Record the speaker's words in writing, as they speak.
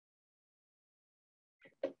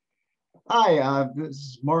Hi, this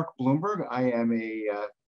is Mark Bloomberg. I am a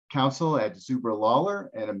counsel at Zuber Lawler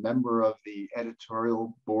and a member of the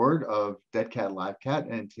editorial board of Dead Cat Live Cat.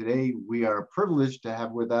 And today we are privileged to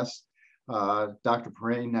have with us Dr.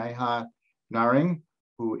 Prineha Narang,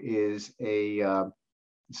 who is a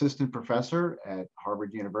assistant professor at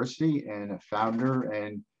Harvard University and a founder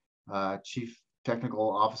and chief technical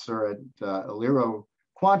officer at Aliro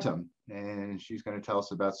Quantum. And she's going to tell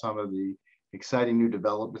us about some of the exciting new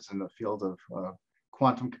developments in the field of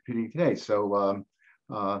quantum computing today. So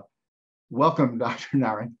welcome, Dr.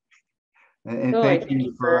 Narang. And thank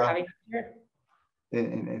you for having me here.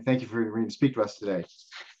 And thank you for agreeing to speak to us today.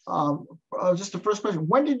 Just the first question,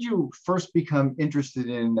 when did you first become interested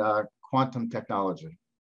in quantum technology?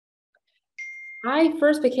 I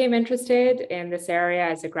first became interested in this area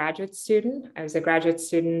as a graduate student. I was a graduate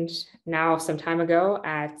student now some time ago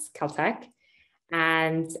at Caltech.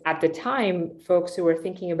 And at the time, folks who were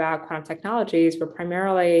thinking about quantum technologies were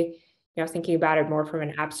primarily, thinking about it more from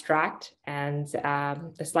an abstract and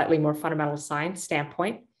a slightly more fundamental science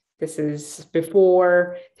standpoint. This is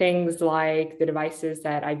before things like the devices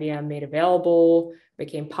that IBM made available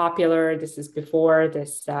became popular. This is before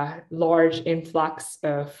this large influx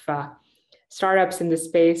of startups in the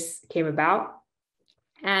space came about.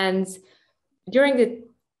 And during the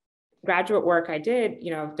graduate work I did,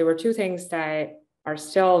 there were two things that are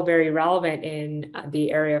still very relevant in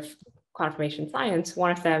the area of quantum information science.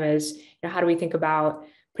 One of them is, how do we think about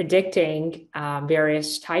predicting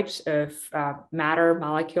various types of matter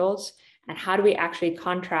molecules, and how do we actually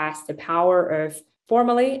contrast the power of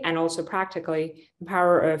formally and also practically the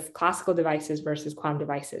power of classical devices versus quantum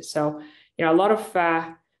devices. So, a lot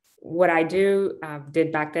of what I did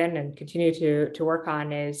back then and continue to work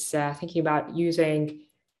on is thinking about using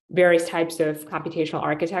various types of computational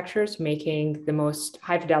architectures, making the most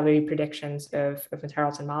high fidelity predictions of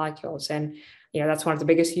materials and molecules. And that's one of the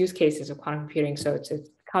biggest use cases of quantum computing. So it's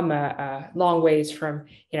come a long ways from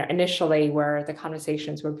initially where the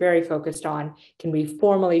conversations were very focused on, can we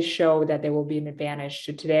formally show that there will be an advantage,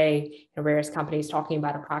 to today, various companies talking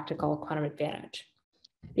about a practical quantum advantage.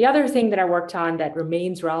 The other thing that I worked on that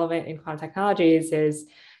remains relevant in quantum technologies is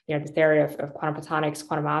this area of quantum photonics,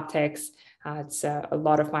 quantum optics. It's a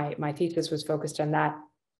lot of my thesis was focused on that.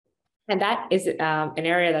 And that is an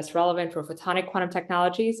area that's relevant for photonic quantum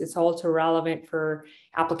technologies. It's also relevant for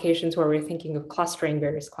applications where we're thinking of clustering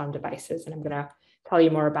various quantum devices. And I'm going to tell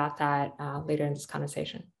you more about that later in this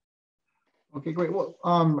conversation. Okay, great. Well,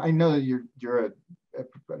 I know that you're a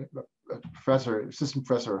professor, assistant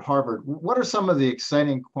professor at Harvard. What are some of the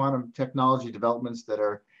exciting quantum technology developments that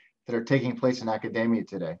are taking place in academia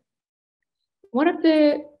today? One of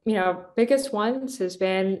the biggest ones has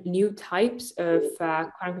been new types of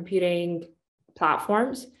quantum computing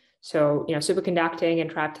platforms. So superconducting and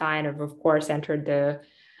trapped ion have of course entered the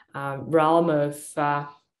realm of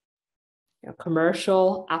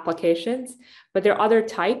commercial applications, but there are other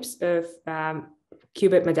types of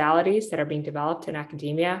qubit modalities that are being developed in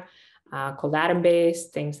academia, called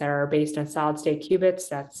atom-based, things that are based on solid-state qubits.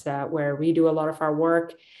 That's where we do a lot of our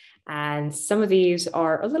work. And some of these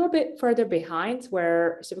are a little bit further behind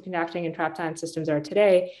where superconducting and trapped ion systems are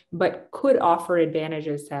today, but could offer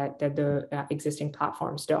advantages that the existing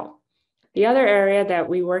platforms don't. The other area that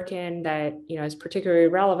we work in that is particularly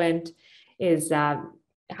relevant is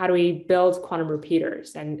how do we build quantum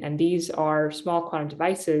repeaters? And these are small quantum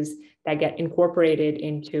devices that get incorporated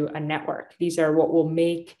into a network. These are what will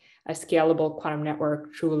make a scalable quantum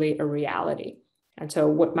network truly a reality. And so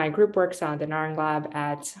what my group works on, the Narang lab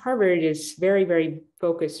at Harvard, is very, very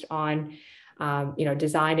focused on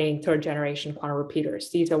designing third generation quantum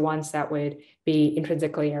repeaters. These are ones that would be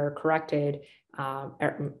intrinsically error corrected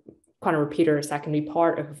quantum repeaters that can be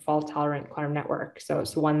part of a fault tolerant quantum network. So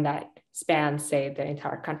it's the one that spans, say, the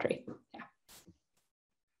entire country.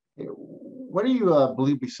 Yeah. What do you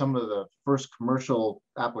believe be some of the first commercial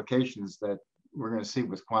applications that we're going to see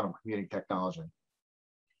with quantum computing technology?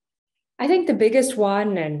 I think the biggest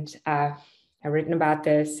one, and I've written about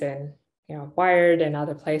this in Wired and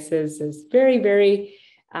other places, is very, very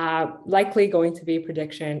likely going to be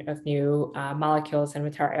prediction of new molecules and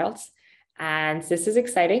materials. And this is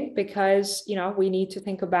exciting because we need to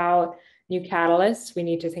think about new catalysts. We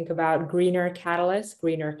need to think about greener catalysts,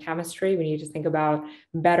 greener chemistry. We need to think about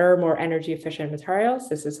better, more energy efficient materials.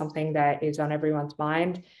 This is something that is on everyone's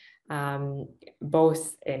mind,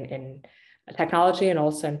 both in technology and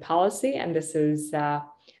also in policy. And this is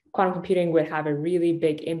quantum computing would have a really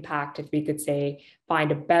big impact if we could, say,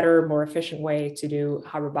 find a better, more efficient way to do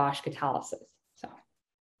Haber-Bosch catalysis. So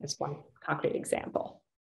that's one concrete example.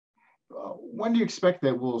 when do you expect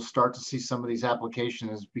that we'll start to see some of these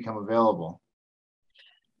applications become available?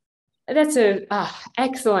 That's an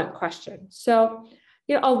excellent question. So,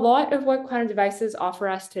 a lot of what quantum devices offer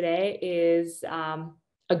us today is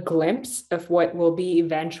a glimpse of what will be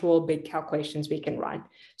eventual big calculations we can run.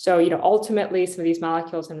 So, ultimately, some of these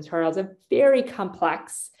molecules and materials are very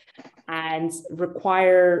complex and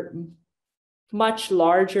require much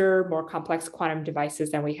larger, more complex quantum devices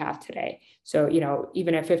than we have today. So,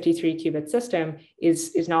 even a 53 qubit system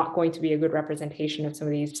is not going to be a good representation of some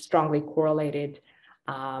of these strongly correlated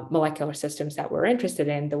molecular systems that we're interested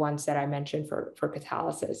in, the ones that I mentioned for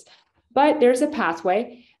catalysis. But there's a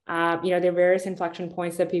pathway. There are various inflection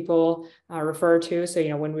points that people refer to. So,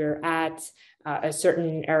 when we're at a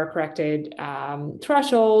certain error-corrected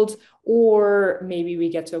threshold, or maybe we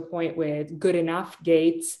get to a point with good enough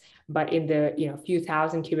gates, but in the few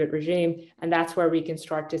thousand qubit regime, and that's where we can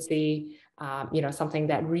start to see something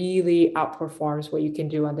that really outperforms what you can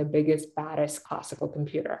do on the biggest, baddest classical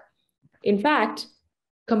computer. In fact,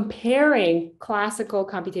 comparing classical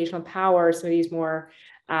computational power, some of these more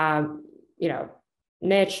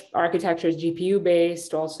niche architectures,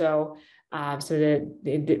 GPU-based, also some of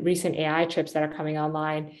the recent AI chips that are coming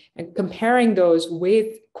online, and comparing those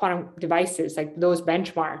with quantum devices, like those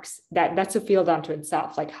benchmarks, that's a field unto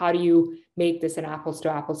itself. Like, how do you make this an apples to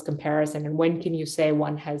apples comparison? And when can you say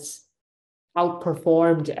one has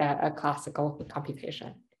outperformed a classical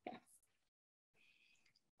computation?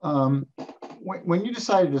 When you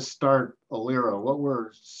decided to start Aliro, what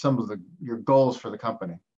were some of your goals for the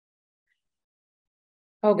company?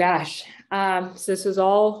 Oh gosh, so this was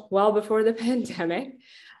all well before the pandemic,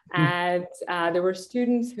 and there were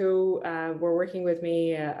students who were working with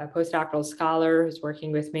me, a postdoctoral scholar who's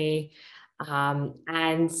working with me,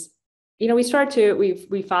 and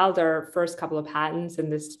we filed our first couple of patents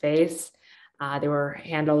in this space. They were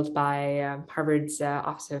handled by Harvard's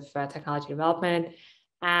Office of Technology Development,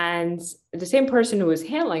 and the same person who was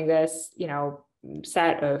handling this,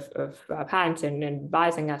 set of patents and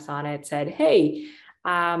advising us on it said, "Hey,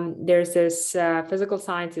 there's this physical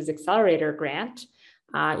sciences accelerator grant.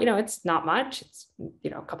 It's not much. It's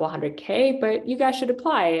a couple $100K, but you guys should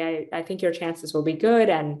apply. I think your chances will be good.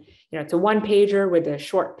 And it's a one pager with a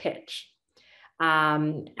short pitch."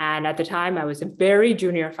 And at the time, I was a very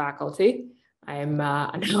junior faculty. I'm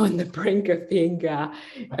now on the brink of being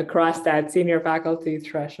across that senior faculty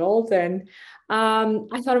threshold. And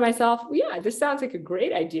I thought to myself, well, yeah, this sounds like a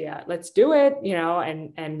great idea. Let's do it,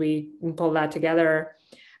 and we pulled that together,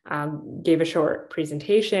 gave a short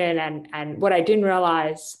presentation. And what I didn't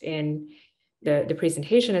realize in the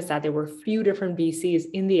presentation is that there were a few different VCs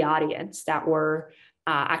in the audience that were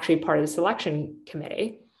actually part of the selection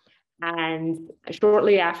committee. And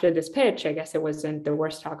shortly after this pitch, I guess it wasn't the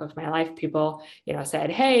worst talk of my life, people, said,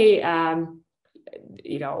 "Hey,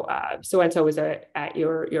 so-and-so was at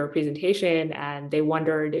your presentation, and they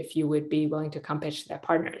wondered if you would be willing to come pitch to their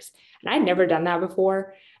partners." And I'd never done that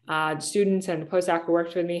before. The students and the postdoc who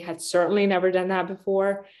worked with me had certainly never done that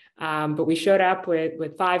before. But we showed up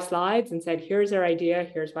with 5 slides and said, "Here's our idea.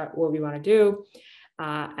 Here's what we want to do."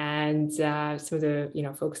 And some of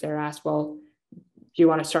the folks there asked, "Well, do you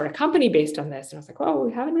want to start a company based on this?" And I was like, "Well,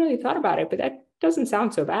 we haven't really thought about it, but that doesn't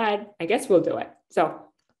sound so bad. I guess we'll do it." So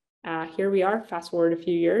here we are, fast forward a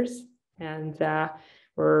few years, and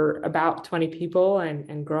we're about 20 people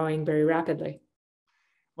and growing very rapidly.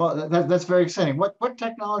 Well, that's very exciting. What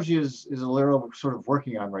technology is Aliro sort of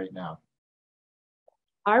working on right now?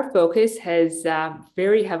 Our focus has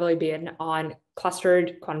very heavily been on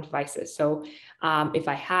clustered quantum devices. So if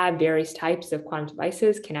I have various types of quantum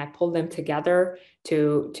devices, can I pull them together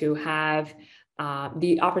to have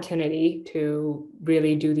the opportunity to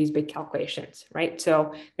really do these big calculations, right?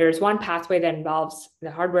 So there's one pathway that involves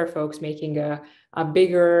the hardware folks making a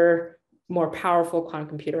bigger, more powerful quantum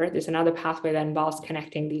computer. There's another pathway that involves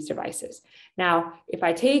connecting these devices. Now, if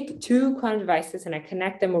I take 2 quantum devices and I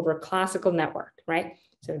connect them over a classical network, right?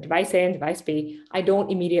 So device A and device B, I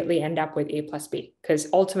don't immediately end up with A plus B, because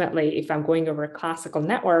ultimately, if I'm going over a classical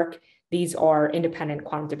network, these are independent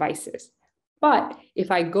quantum devices. But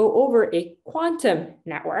if I go over a quantum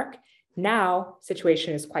network, now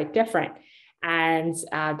situation is quite different. And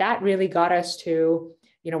that really got us to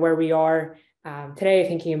where we are today,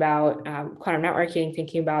 thinking about quantum networking,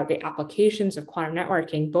 thinking about the applications of quantum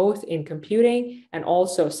networking, both in computing and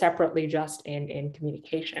also separately just in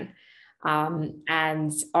communication.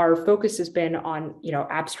 And our focus has been on,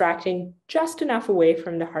 abstracting just enough away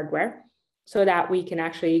from the hardware so that we can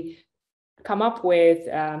actually come up with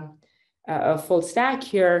a full stack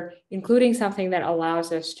here, including something that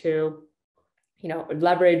allows us to,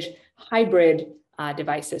 leverage hybrid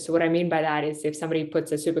devices. So what I mean by that is if somebody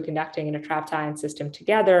puts a superconducting and a trapped ion system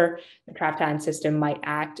together, the trapped ion system might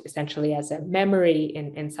act essentially as a memory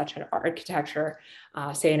in such an architecture,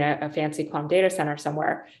 say in a fancy quantum data center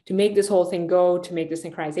somewhere. To make this whole thing go, to make the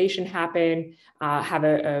synchronization happen, have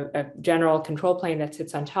a general control plane that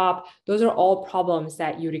sits on top, those are all problems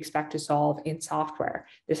that you'd expect to solve in software.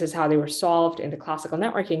 This is how they were solved in the classical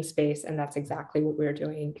networking space, and that's exactly what we're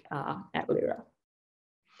doing at Aliro.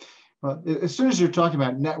 Well, as soon as you're talking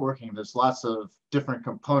about networking, there's lots of different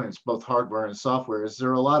components, both hardware and software. Is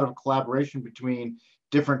there a lot of collaboration between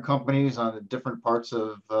different companies on the different parts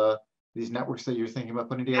of these networks that you're thinking about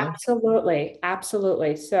putting together? Absolutely,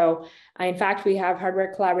 absolutely. So in fact, we have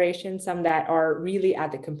hardware collaboration, some that are really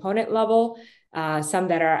at the component level, some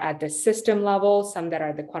that are at the system level, some that are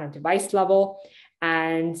at the quantum device level.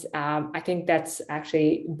 And I think that's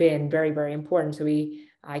actually been very, very important. So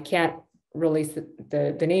I can't release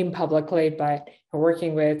the name publicly, but we're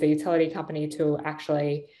working with the utility company to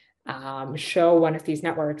actually show one of these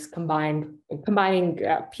networks combining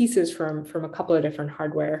pieces from a couple of different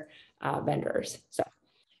hardware vendors. So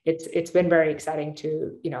it's been very exciting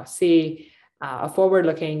to see a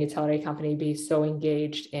forward-looking utility company be so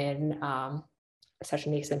engaged in such a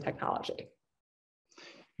nascent technology.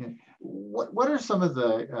 Yeah. What are some of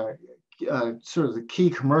the sort of the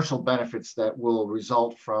key commercial benefits that will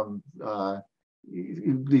result from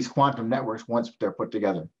these quantum networks once they're put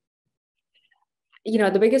together?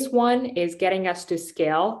 The biggest one is getting us to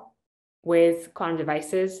scale with quantum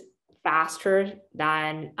devices faster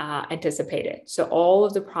than anticipated. So all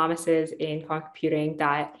of the promises in quantum computing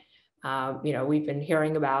that we've been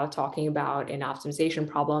hearing about, talking about in optimization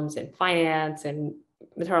problems in finance and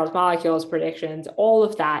materials, molecules, predictions, all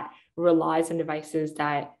of that relies on devices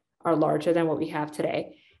that are larger than what we have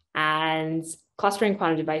today. And clustering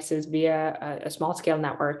quantum devices via a small scale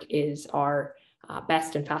network is our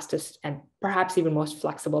best and fastest and perhaps even most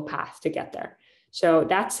flexible path to get there. So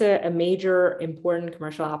that's a major important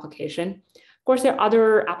commercial application. Of course, there are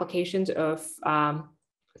other applications of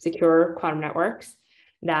secure quantum networks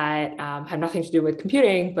that have nothing to do with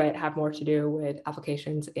computing, but have more to do with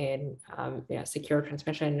applications in secure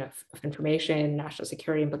transmission of information, national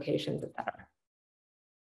security implications, et cetera.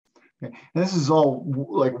 Okay. This is all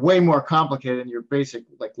like way more complicated than your basic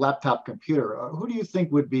like laptop computer. Who do you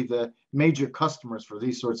think would be the major customers for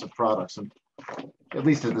these sorts of products, and at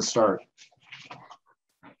least at the start?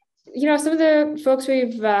 Some of the folks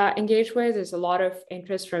we've engaged with, there's a lot of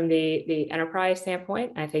interest from the enterprise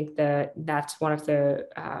standpoint. I think that's one of the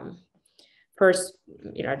first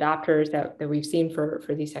adopters that we've seen for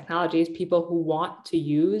these technologies. People who want to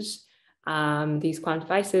use these quantum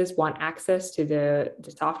devices, want access to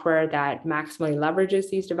the software that maximally leverages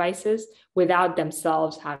these devices without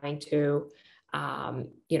themselves having to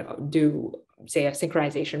do, say, a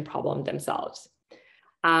synchronization problem themselves.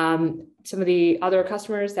 Some of the other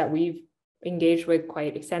customers that we've engaged with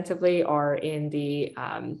quite extensively are in the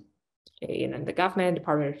government,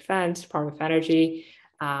 Department of Defense, Department of Energy,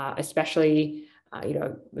 especially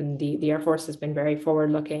the Air Force has been very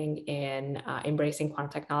forward-looking in embracing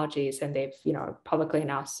quantum technologies, and they've publicly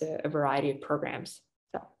announced a variety of programs.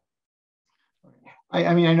 So,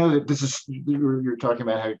 I mean, I know that this is you're talking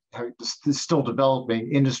about how this is still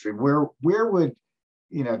developing industry. Where would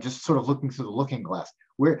just sort of looking through the looking glass,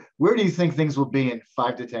 where do you think things will be in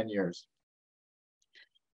 5 to 10 years?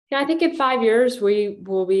 Yeah, I think in 5 years we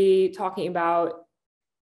will be talking about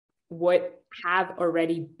what have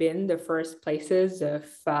already been the first places of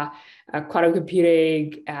quantum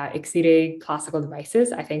computing exceeding classical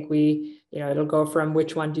devices. I think it'll go from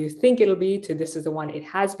which one do you think it'll be to this is the one it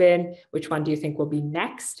has been, which one do you think will be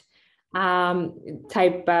next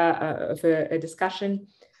type of a discussion.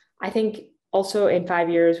 I think also in 5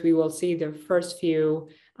 years, we will see the first few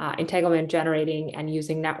entanglement generating and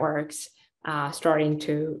using networks starting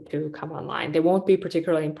to come online. They won't be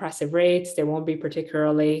particularly impressive rates. They won't be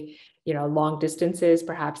particularly long distances.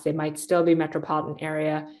 Perhaps they might still be metropolitan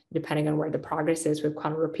area, depending on where the progress is with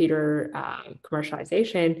quantum repeater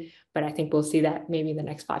commercialization. But I think we'll see that maybe in the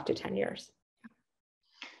next 5 to 10 years.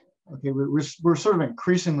 Okay, we're sort of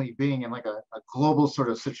increasingly being in like a global sort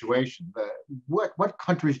of situation. What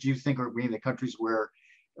countries do you think are being the countries where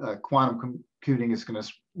quantum computing is going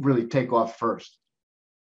to really take off first?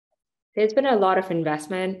 There's been a lot of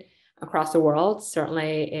investment across the world,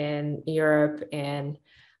 certainly in Europe and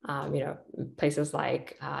places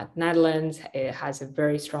like Netherlands. It has a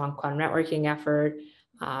very strong quantum networking effort.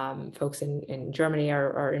 Folks in Germany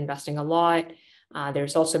are investing a lot.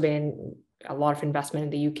 There's also been a lot of investment in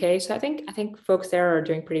the UK. So I think folks there are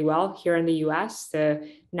doing pretty well. Here in the US, the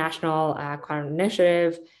National Quantum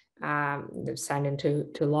Initiative signed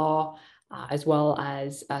into law, as well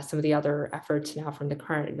as some of the other efforts now from the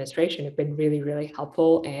current administration have been really, really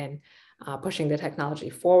helpful in pushing the technology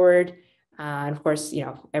forward. And of course,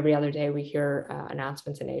 every other day we hear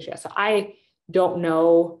announcements in Asia. So I don't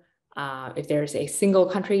know if there's a single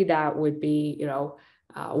country that would be,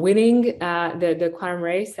 winning the quantum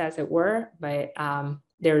race, as it were, but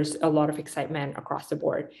there's a lot of excitement across the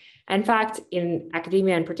board. In fact, in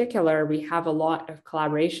academia in particular, we have a lot of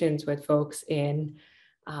collaborations with folks in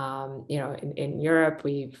Europe.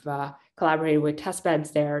 We've collaborated with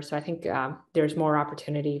testbeds there. So I think there's more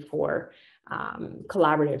opportunity for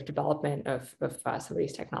collaborative development of some of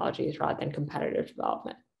these technologies rather than competitive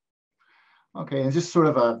development. Okay, and just sort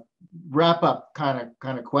of a wrap up kind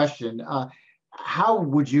of question. How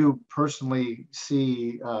would you personally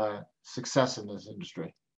see success in this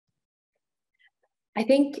industry? I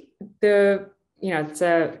think it's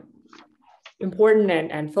a important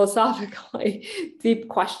and philosophically deep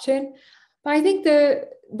question, but I think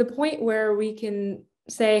the point where we can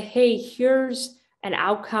say, hey, here's an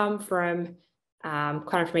outcome from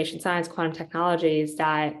quantum information science, quantum technologies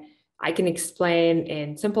that I can explain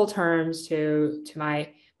in simple terms to my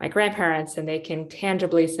grandparents, and they can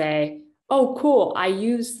tangibly say, oh, cool, I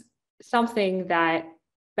use something that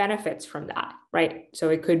benefits from that, right? So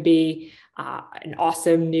it could be an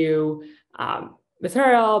awesome new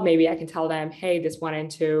material. Maybe I can tell them, hey, this went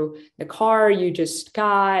into the car you just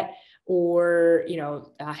got, or,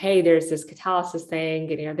 hey, there's this catalysis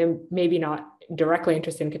thing, and, they're maybe not directly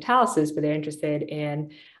interested in catalysis, but they're interested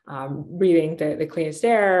in breathing the cleanest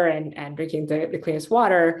air and drinking the cleanest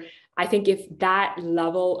water. I think if that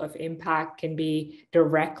level of impact can be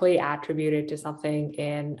directly attributed to something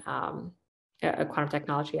in a quantum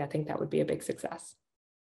technology, I think that would be a big success.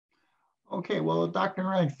 Okay, well, Dr.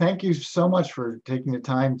 Narang, thank you so much for taking the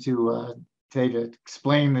time to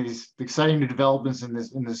explain these exciting developments in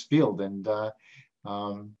this field, and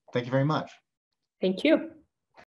thank you very much. Thank you.